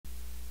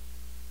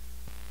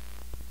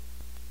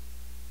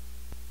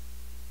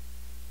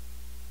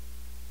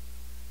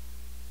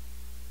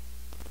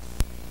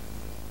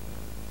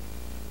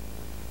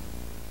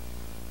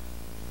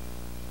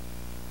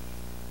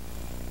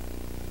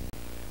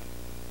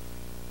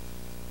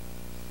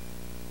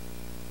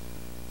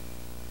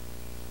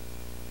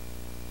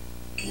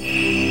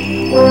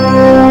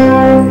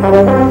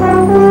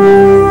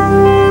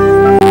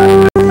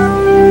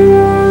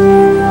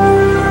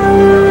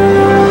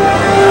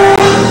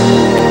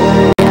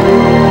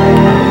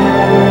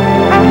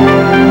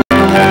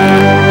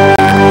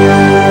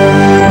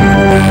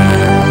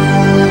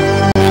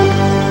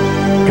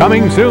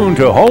Coming soon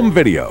to home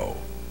video.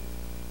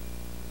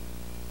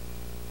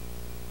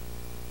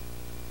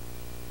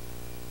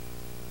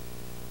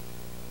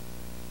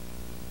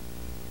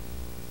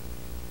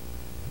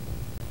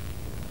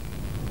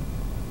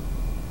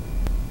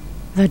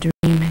 The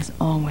dream is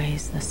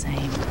always the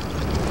same.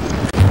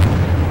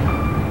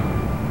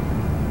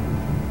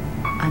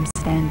 I'm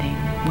standing,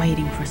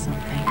 waiting for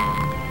something.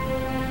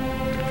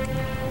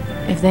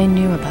 If they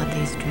knew about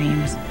these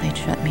dreams, they'd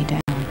shut me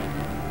down.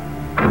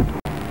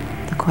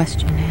 The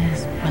question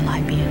is, will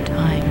I be in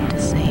time to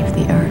save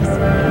the Earth?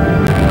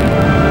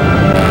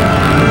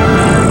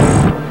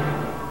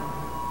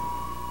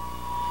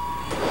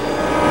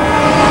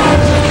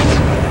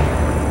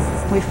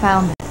 We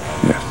found it.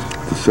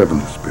 Yes, the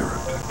seventh spirit.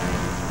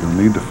 You'll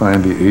need to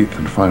find the eighth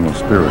and final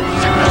spirit.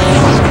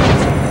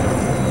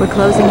 We're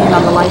closing in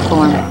on the life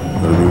form.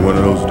 It'll be one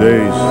of those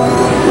days.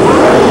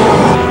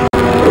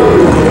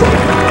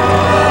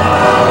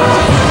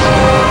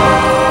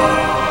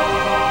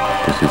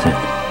 This is it.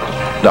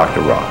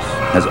 Dr. Ross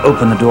has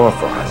opened the door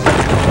for us.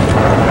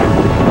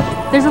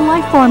 There's a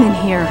life form in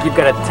here. You've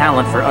got a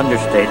talent for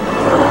understatement.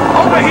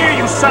 Over here,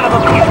 you son of a...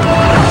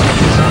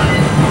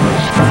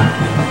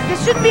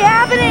 This shouldn't be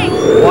happening!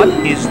 What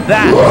is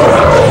that?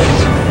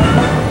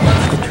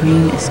 The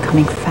dream is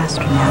coming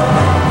faster now.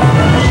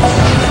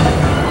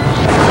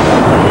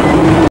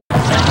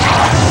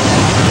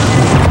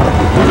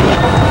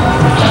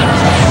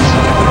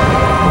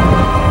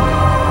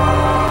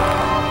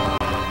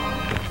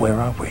 Where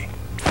are we?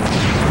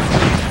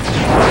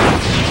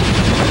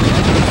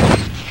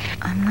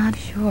 I'm not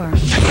sure.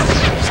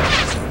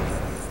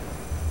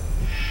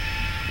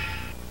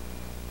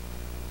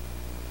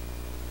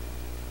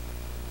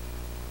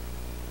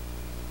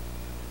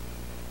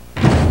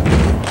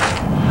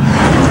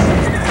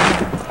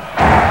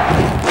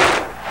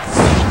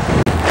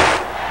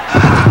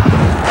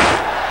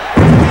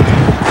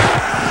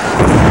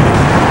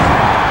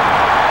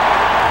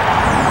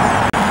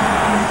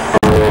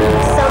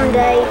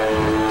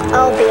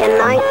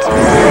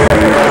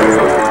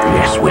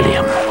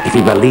 If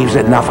he believes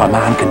enough, a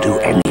man can do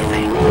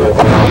anything.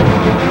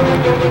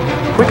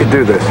 We could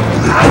do this.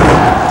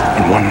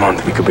 In 1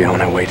 month, we could be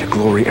on our way to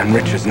glory and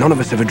riches none of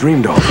us ever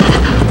dreamed of.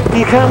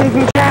 You can't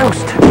even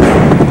joust.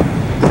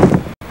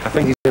 I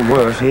think he's getting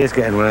worse. He is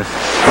getting worse.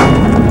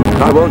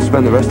 I won't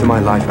spend the rest of my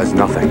life as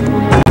nothing.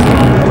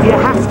 You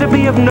have to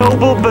be of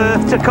noble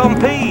birth to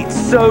compete.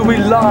 So we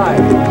lie.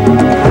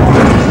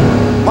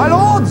 My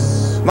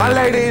lords, my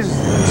ladies,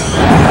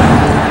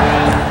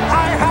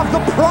 I have the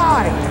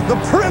pride, the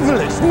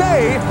privilege,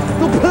 nay,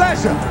 the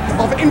pleasure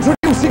of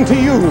introducing to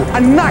you a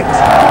knight,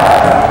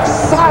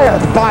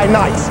 sired by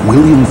knights.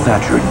 William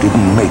Thatcher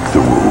didn't make the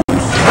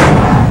rules.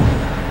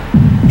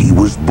 He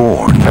was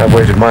born I've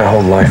waited my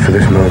whole life for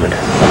this moment.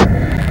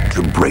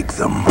 to break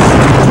them.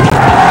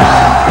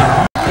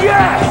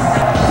 Yes!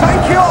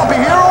 Thank you, I'll be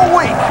here all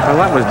week. Well,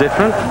 that was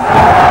different.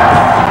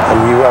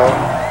 And you are?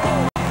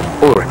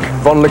 Ulrich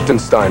von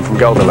Liechtenstein from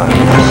Gelderland.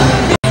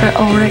 For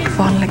Ulrich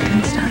von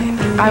Liechtenstein,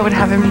 I would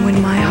have him win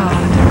my heart.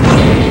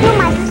 You're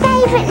my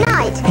favourite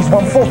knight. He's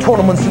won 4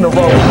 tournaments in a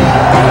row.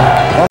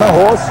 On a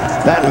horse,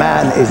 that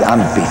man is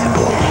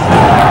unbeatable.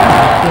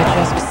 You're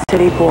just a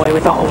city boy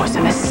with a horse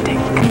and a stick.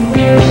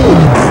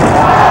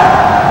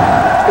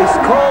 It's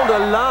called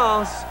a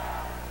loss.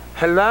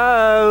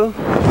 Hello?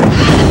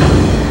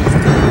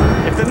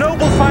 If the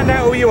nobles find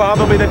out who you are,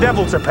 there'll be the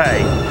devil to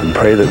pay. And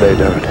pray that they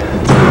don't.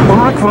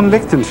 Ulrich von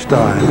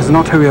Liechtenstein is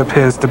not who he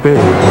appears to be.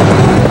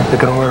 They're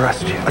going to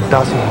arrest you.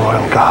 12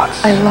 royal guards.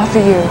 I love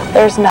you.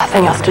 There's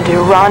nothing else to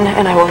do. Run,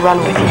 and I will run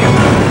with you.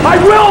 I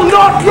will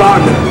not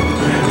run!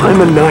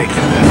 I'm a knight.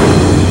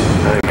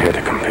 I'm here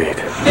to compete.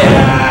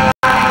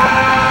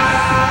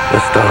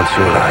 Let's dance,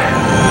 you and I.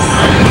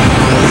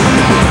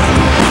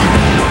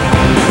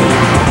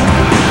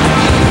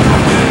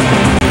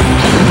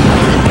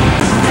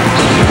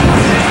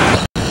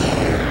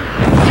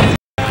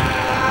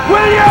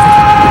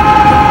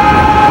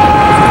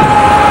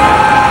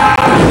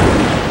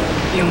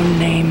 Your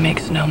name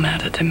makes no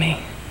matter to me,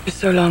 just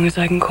so long as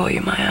I can call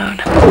you my own.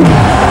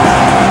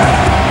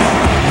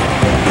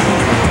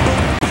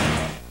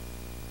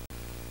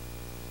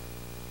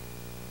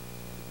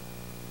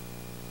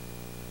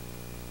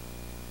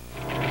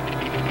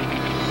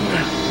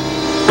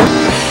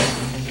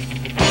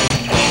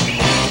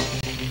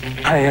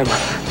 I am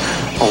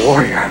a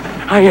warrior.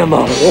 I am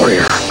a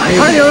warrior. I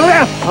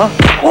am... Huh?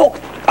 Oh!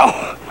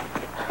 Oh!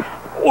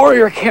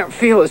 Warrior can't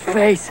feel his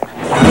face.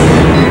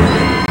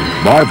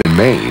 Marvin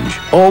Mange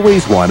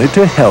always wanted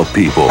to help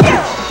people.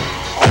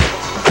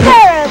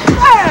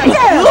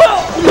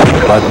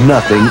 But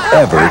nothing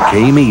ever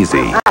came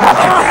easy.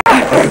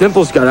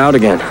 Dimples got out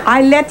again.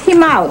 I let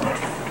him out.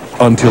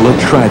 Until a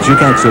tragic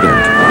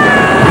accident.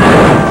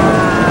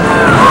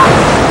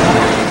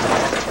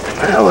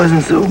 That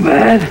wasn't so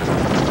bad.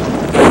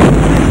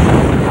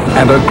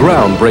 And a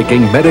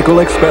groundbreaking medical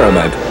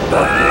experiment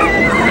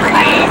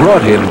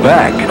brought him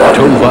back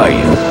to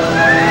life.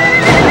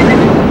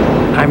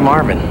 I'm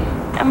Marvin.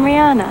 I'm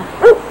Rihanna.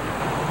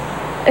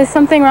 Is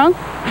something wrong?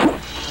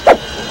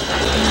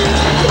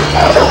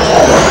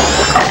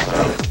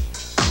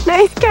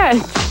 Nice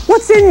catch.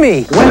 What's in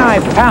me? When I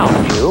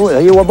found you,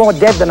 you were more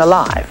dead than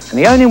alive. And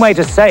the only way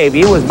to save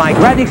you was my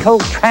radical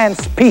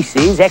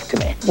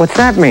trans-species-ectomy. What's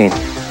that mean?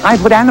 I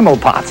put animal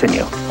parts in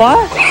you.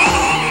 What?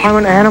 I'm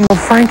an animal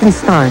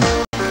Frankenstein.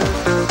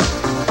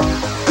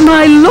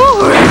 My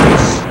lord!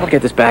 I'll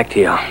get this back to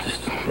you.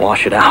 Just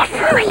wash it out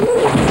first.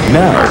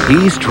 Now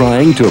he's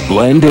trying to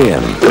blend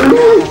in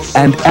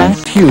and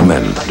act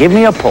human. Give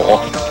me a paw.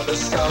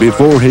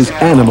 Before his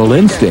animal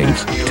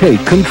instincts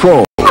take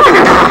control.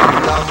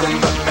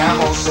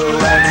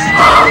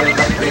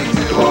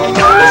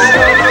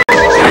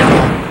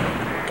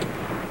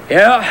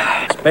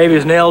 Yeah, this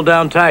baby's nailed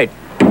down tight.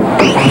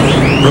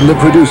 From the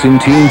producing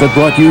team that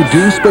brought you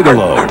Deuce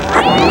Bigelow.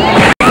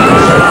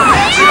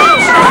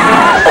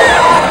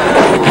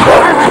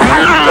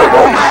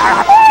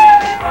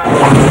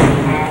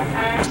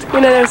 You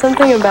know, there's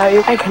something about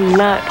you. I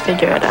cannot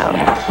figure it out.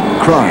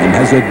 Crime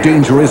has a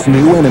dangerous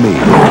new enemy.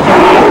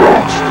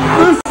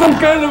 There's some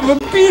kind of a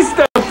beast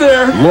out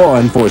there. Law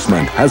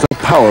enforcement has a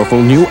powerful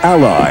new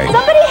ally.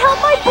 Somebody help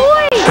my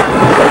boy!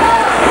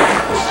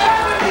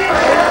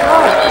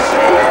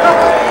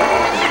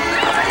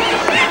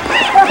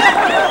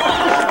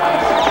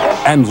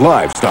 And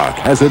livestock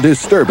has a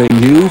disturbing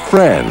new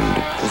friend.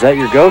 Is that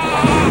your goat?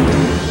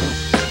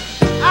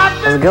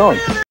 How's it going?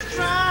 It's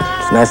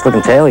a nice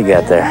looking tail you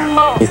got there.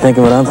 You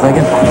thinking what I'm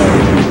thinking?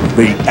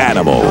 The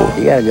animal.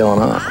 You got it going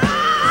on.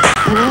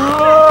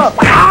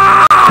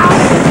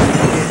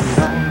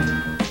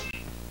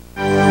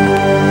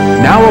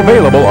 Now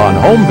available on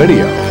home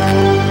video.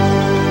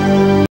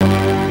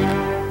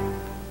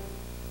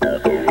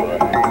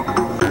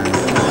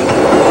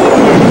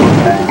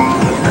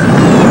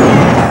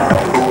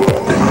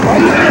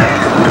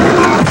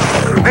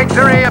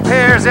 Victory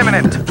appears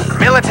imminent.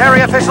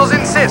 Military officials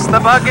insist the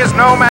bug is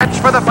no match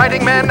for the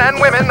fighting men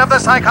and women of the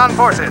Psychon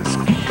forces.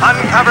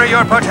 Uncover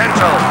your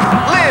potential.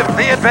 Live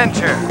the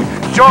adventure.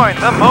 Join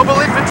the mobile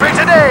infantry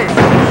today.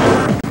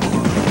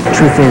 The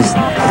truth is,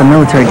 the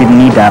military didn't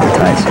need to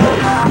advertise.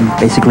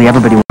 Basically,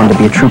 everybody wanted to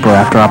be a trooper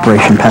after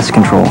Operation Pest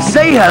Control.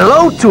 Say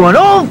hello to an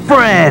old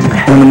friend!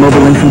 When the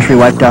mobile infantry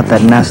wiped out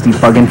that nasty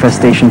bug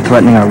infestation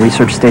threatening our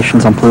research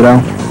stations on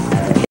Pluto,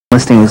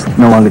 enlisting was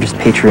no longer just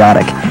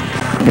patriotic.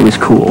 It was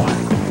cool.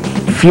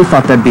 Few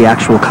thought there'd be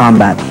actual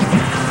combat,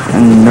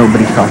 and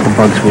nobody thought the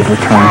bugs would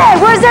return. Hey,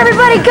 where's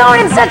everybody going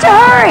in such a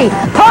hurry?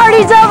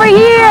 Party's over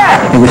here!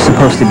 It was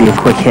supposed to be a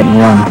quick hit and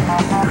run.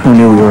 Who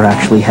knew we were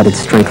actually headed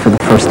straight for the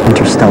first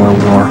interstellar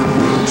war?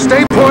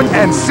 Stay put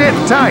and sit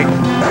tight.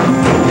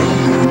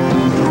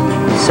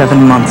 7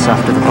 months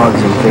after the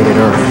bugs invaded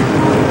Earth,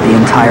 the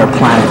entire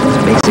planet was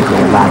basically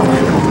a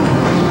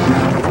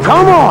battlefield.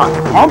 Come on!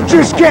 I'm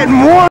just getting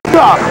warmed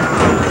up!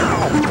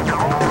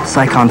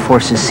 Psychon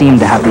forces seemed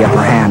to have the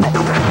upper hand.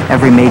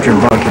 Every major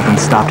bug had been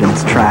stopped in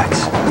its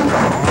tracks.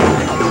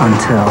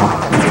 Until...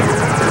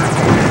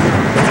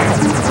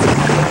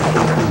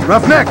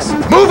 Roughnecks,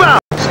 move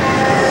out!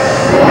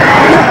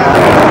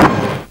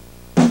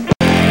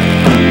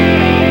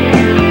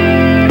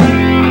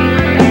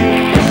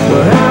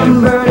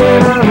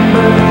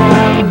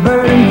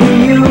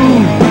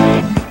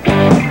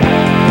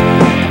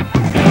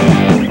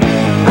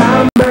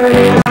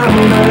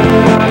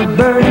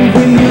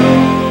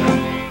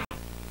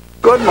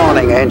 Good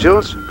morning,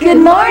 angels. Good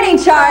morning,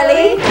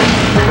 Charlie.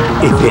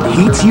 If it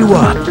heats you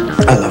up,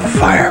 I love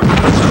fire.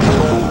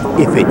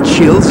 if it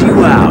chills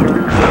you out,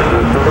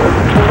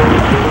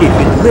 if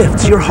it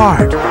lifts your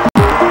heart,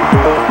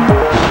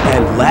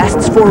 and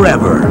lasts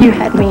forever. You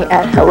had me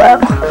at hello.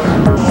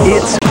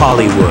 It's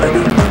Hollywood.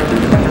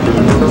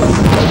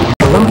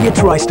 Columbia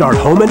Tristar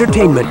Home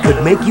Entertainment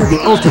could make you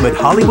the ultimate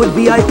Hollywood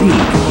VIP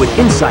with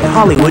Inside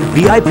Hollywood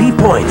VIP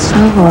points.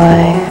 Oh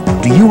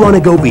boy. Do you want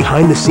to go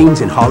behind the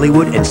scenes in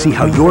Hollywood and see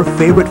how your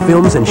favorite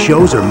films and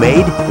shows are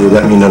made? Will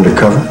that mean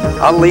undercover?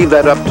 I'll leave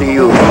that up to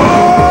you.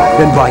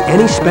 Then buy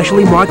any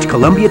specially marked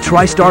Columbia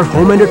Tristar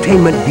Home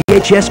Entertainment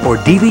VHS or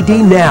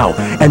DVD now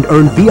and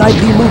earn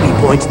VIP movie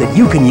points that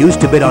you can use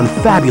to bid on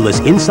fabulous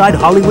Inside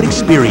Hollywood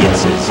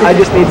experiences. I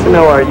just need to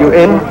know, are you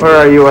in or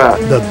are you out?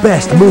 The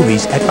best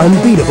movies at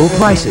unbeatable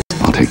prices.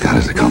 I'll take that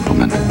as a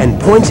compliment. And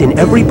points in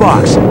every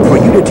box for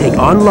you to take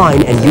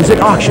online and use at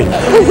auction.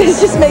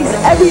 This just makes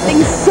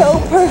everything so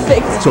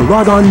perfect. So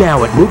log on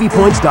now at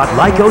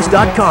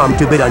moviepoints.lycos.com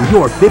to bid on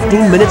your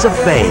 15 minutes of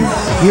fame.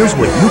 Here's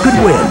what you could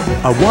win.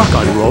 A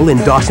walk-on role in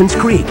Dawson's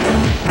Creek.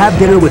 Have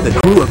dinner with the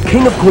crew of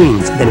King of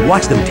Queens, then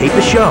watch them tape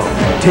the show.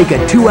 Take a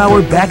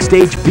 2-hour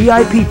backstage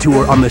VIP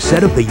tour on the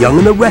set of The Young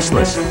and the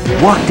Restless.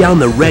 Walk down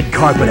the red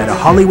carpet at a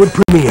Hollywood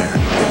premiere.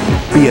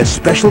 Be a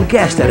special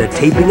guest at a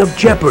taping of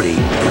Jeopardy!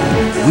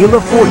 Wheel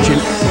of Fortune,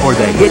 or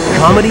the hit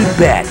comedy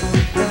Bet.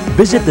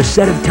 Visit the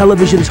set of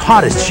television's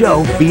hottest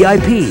show,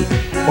 VIP.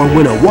 or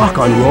win a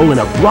walk-on role in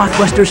a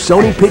blockbuster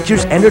Sony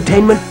Pictures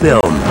Entertainment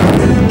film.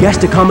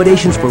 Guest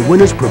accommodations for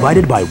winners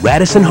provided by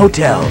Radisson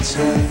Hotels.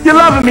 You're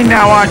loving me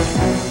now, aren't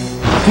you?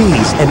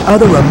 These and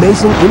other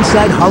amazing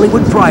Inside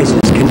Hollywood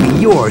prizes can be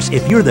yours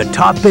if you're the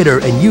top bidder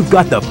and you've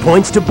got the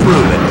points to prove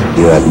it.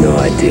 You have no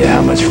idea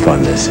how much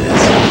fun this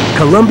is.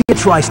 Columbia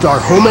TriStar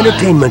Home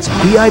Entertainment's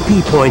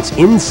VIP points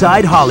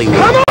Inside Hollywood.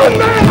 Come on,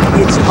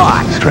 man! It's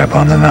hot. Strap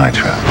on the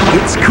nitro.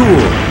 It's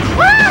cool.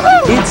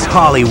 It's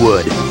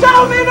Hollywood.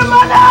 Show me the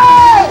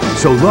money!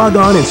 So log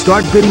on and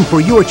start bidding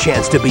for your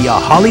chance to be a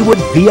Hollywood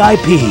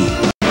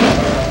VIP.